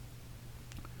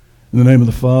In the name of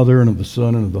the Father, and of the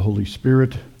Son, and of the Holy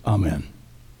Spirit. Amen.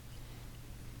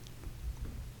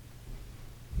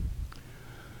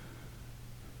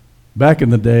 Back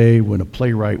in the day when a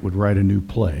playwright would write a new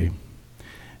play,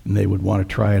 and they would want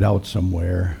to try it out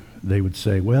somewhere, they would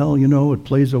say, well, you know, it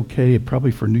plays okay,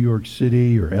 probably for New York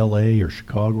City, or L.A., or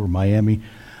Chicago, or Miami,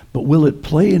 but will it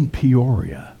play in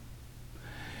Peoria?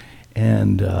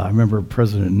 And I remember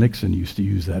President Nixon used to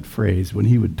use that phrase when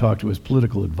he would talk to his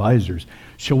political advisors.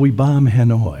 Shall we bomb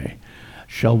Hanoi?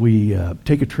 Shall we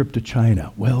take a trip to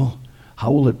China? Well,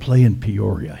 how will it play in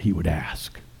Peoria, he would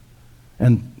ask.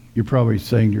 And you're probably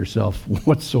saying to yourself,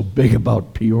 what's so big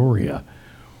about Peoria?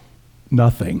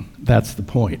 Nothing. That's the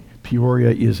point.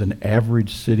 Peoria is an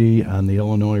average city on the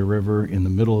Illinois River in the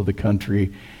middle of the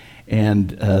country.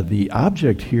 And the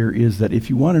object here is that if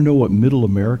you want to know what Middle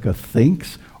America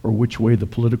thinks or which way the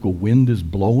political wind is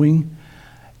blowing,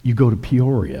 you go to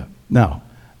Peoria. Now,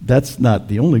 that's not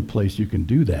the only place you can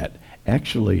do that.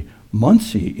 Actually,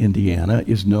 Muncie, Indiana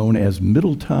is known as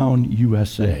Middletown,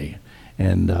 USA.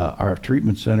 And our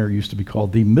treatment center used to be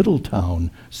called the Middletown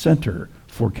Center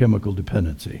for Chemical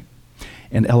Dependency.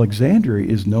 And Alexandria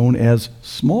is known as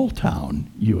Small Town,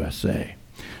 USA.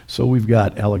 So we've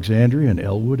got Alexandria and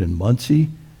Elwood and Muncie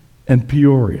and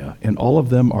Peoria, and all of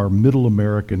them are middle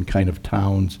American kind of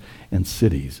towns and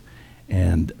cities.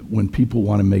 And when people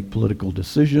want to make political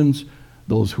decisions,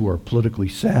 those who are politically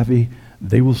savvy,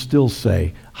 they will still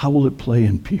say, how will it play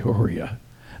in Peoria?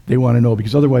 They want to know,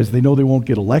 because otherwise they know they won't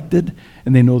get elected,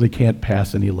 and they know they can't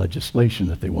pass any legislation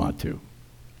that they want to.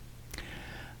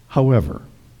 However,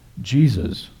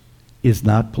 Jesus is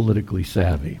not politically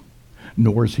savvy,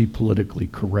 nor is he politically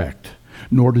correct,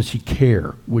 nor does he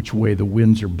care which way the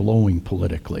winds are blowing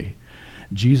politically.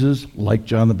 Jesus, like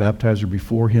John the Baptizer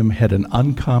before him, had an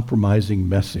uncompromising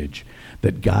message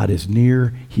that God is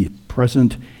near, he is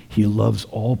present, he loves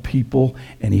all people,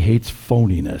 and he hates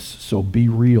phoniness, so be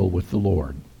real with the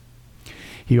Lord.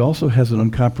 He also has an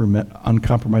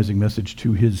uncompromising message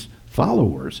to his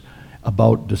followers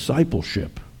about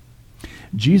discipleship.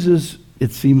 Jesus,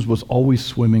 it seems, was always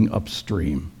swimming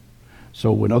upstream.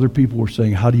 So when other people were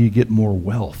saying, how do you get more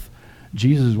wealth?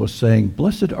 Jesus was saying,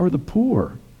 blessed are the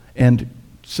poor, and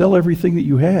sell everything that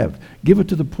you have, give it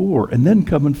to the poor, and then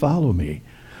come and follow me.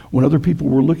 When other people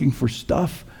were looking for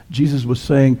stuff, Jesus was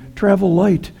saying, travel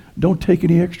light, don't take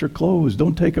any extra clothes,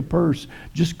 don't take a purse,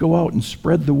 just go out and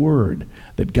spread the word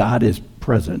that God is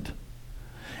present.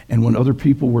 And when other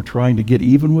people were trying to get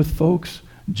even with folks,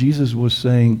 Jesus was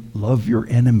saying, love your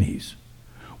enemies.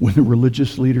 When the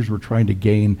religious leaders were trying to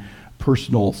gain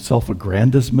personal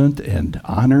self-aggrandizement and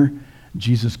honor,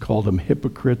 Jesus called them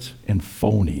hypocrites and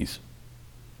phonies.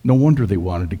 No wonder they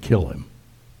wanted to kill him.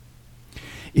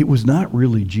 It was not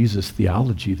really Jesus'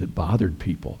 theology that bothered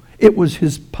people. It was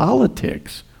his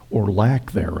politics, or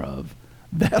lack thereof.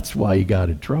 That's why he got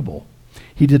in trouble.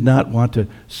 He did not want to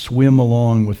swim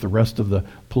along with the rest of the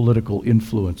political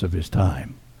influence of his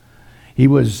time. He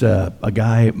was a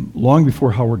guy long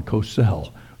before Howard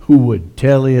Cosell who would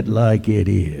tell it like it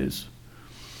is.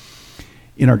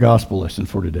 In our gospel lesson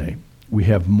for today, we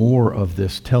have more of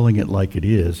this telling it like it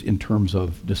is in terms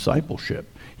of discipleship.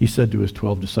 He said to his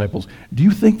 12 disciples, do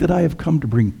you think that I have come to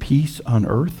bring peace on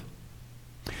earth?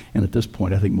 And at this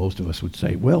point, I think most of us would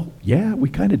say, well, yeah, we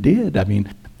kind of did. I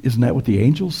mean, isn't that what the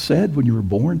angels said when you were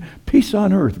born? Peace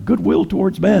on earth, goodwill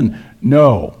towards men.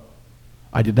 No,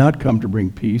 I did not come to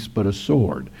bring peace, but a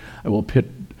sword. I will pit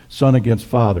son against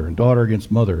father, and daughter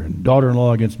against mother, and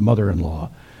daughter-in-law against mother-in-law.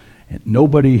 And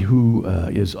nobody who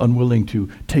is unwilling to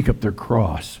take up their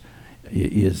cross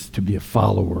is to be a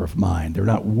follower of mine. They're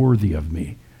not worthy of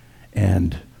me.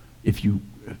 And if you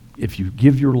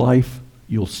give your life,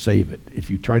 you'll save it. If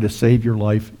you try to save your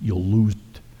life, you'll lose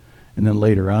it. And then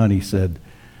later on he said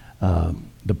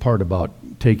the part about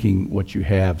taking what you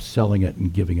have, selling it,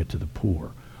 and giving it to the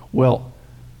poor. Well,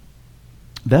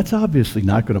 that's obviously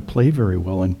not going to play very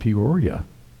well in Peoria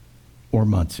or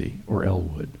Muncie or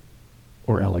Elwood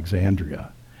or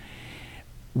Alexandria.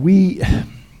 We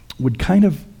would kind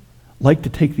of like to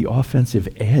take the offensive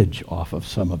edge off of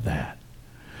some of that.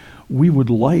 We would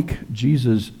like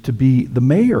Jesus to be the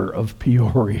mayor of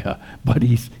Peoria, but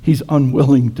he's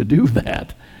unwilling to do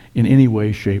that in any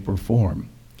way, shape, or form.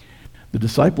 The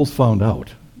disciples found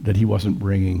out that he wasn't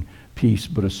bringing peace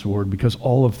but a sword because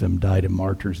all of them died a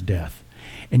martyr's death.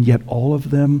 And yet all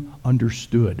of them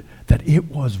understood that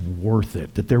it was worth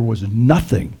it, that there was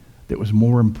nothing that was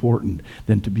more important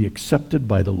than to be accepted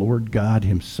by the Lord God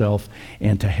himself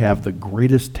and to have the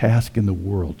greatest task in the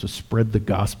world, to spread the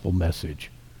gospel message.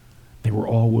 They were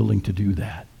all willing to do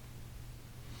that.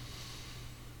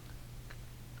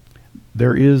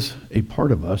 There is a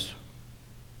part of us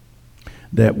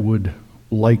that would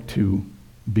like to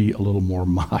be a little more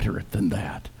moderate than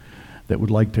that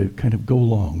would like to kind of go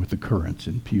along with the currents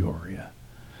in Peoria.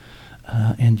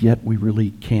 And yet we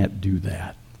really can't do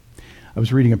that. I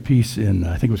was reading a piece in,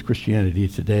 I think it was Christianity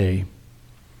Today,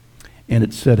 and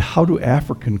it said, how do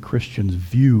African Christians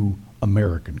view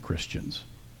American Christians?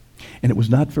 And it was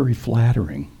not very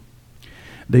flattering.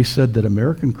 They said that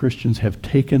American Christians have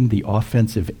taken the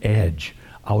offensive edge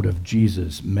out of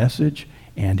Jesus' message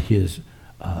and his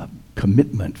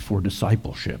commitment for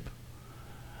discipleship.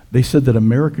 They said that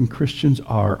American Christians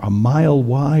are a mile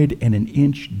wide and an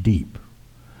inch deep,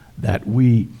 that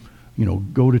we,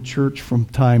 go to church from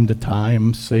time to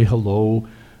time, say hello,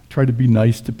 try to be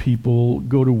nice to people,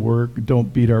 go to work,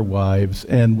 don't beat our wives,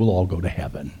 and we'll all go to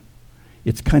heaven.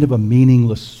 It's kind of a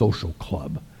meaningless social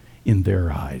club in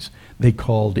their eyes. They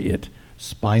called it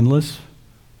spineless,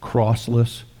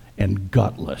 crossless, and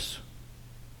gutless.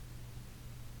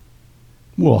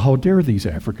 Well, how dare these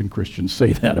African Christians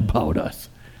say that about us?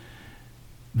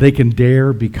 They can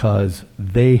dare because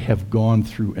they have gone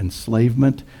through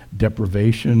enslavement,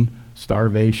 deprivation,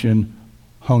 starvation,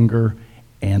 hunger,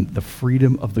 and the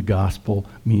freedom of the gospel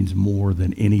means more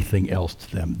than anything else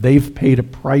to them. They've paid a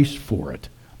price for it.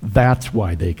 That's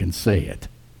why they can say it.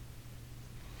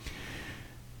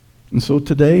 And so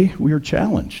today we are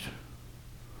challenged.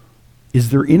 Is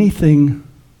there anything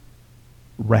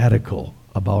radical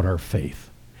about our faith?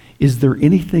 Is there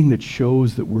anything that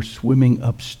shows that we're swimming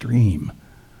upstream?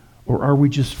 Or are we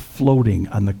just floating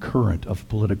on the current of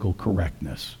political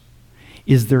correctness?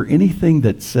 Is there anything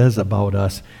that says about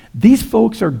us, these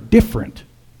folks are different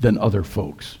than other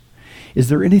folks? Is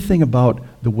there anything about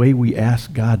the way we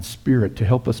ask God's Spirit to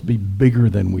help us be bigger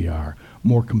than we are,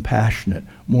 more compassionate,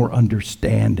 more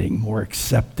understanding, more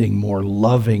accepting, more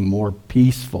loving, more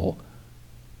peaceful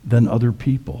than other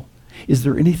people? Is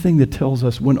there anything that tells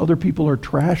us when other people are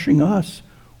trashing us,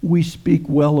 we speak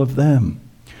well of them?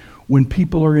 When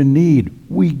people are in need,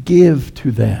 we give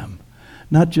to them.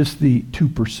 Not just the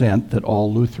 2% that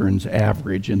all Lutherans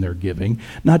average in their giving,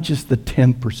 not just the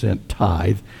 10%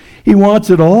 tithe. He wants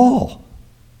it all.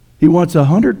 He wants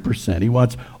 100%. He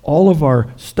wants all of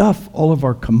our stuff, all of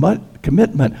our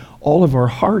commitment, all of our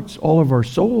hearts, all of our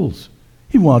souls.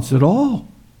 He wants it all.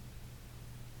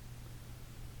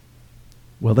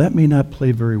 Well, that may not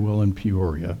play very well in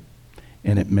Peoria,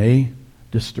 and it may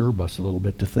disturb us a little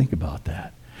bit to think about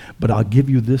that. But I'll give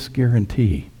you this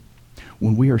guarantee.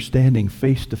 When we are standing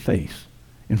face to face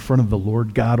in front of the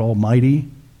Lord God Almighty,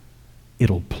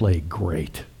 it'll play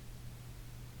great.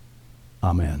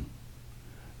 Amen.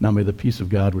 Now may the peace of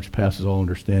God, which passes all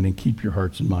understanding, keep your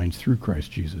hearts and minds through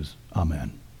Christ Jesus.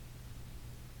 Amen.